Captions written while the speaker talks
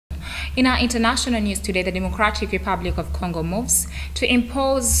In our international news today, the Democratic Republic of Congo moves to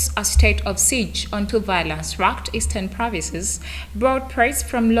impose a state of siege on two violence-racked eastern provinces, brought praise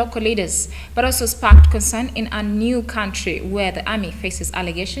from local leaders, but also sparked concern in a new country where the army faces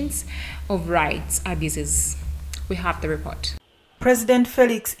allegations of rights abuses. We have the report. President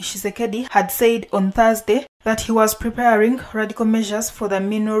Felix Tshisekedi had said on Thursday that he was preparing radical measures for the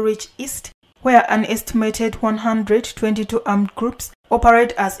mineral-rich East, where an estimated 122 armed groups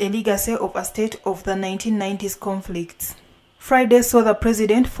operate as a legacy of a state of the 1990s conflicts. Friday saw the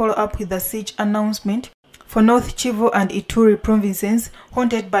president follow up with the siege announcement for North Kivu and Ituri provinces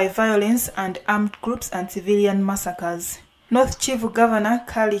haunted by violence and armed groups and civilian massacres. North Kivu Governor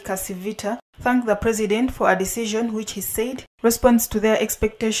Kali Kasivita thanked the president for a decision which he said responds to their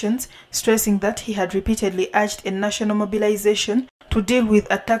expectations, stressing that he had repeatedly urged a national mobilization to deal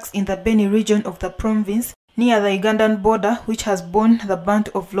with attacks in the Beni region of the province near the Ugandan border, which has borne the brunt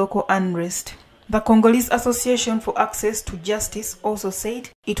of local unrest. The Congolese Association for Access to Justice also said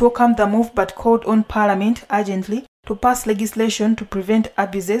it welcomed the move but called on Parliament urgently to pass legislation to prevent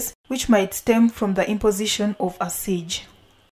abuses which might stem from the imposition of a siege.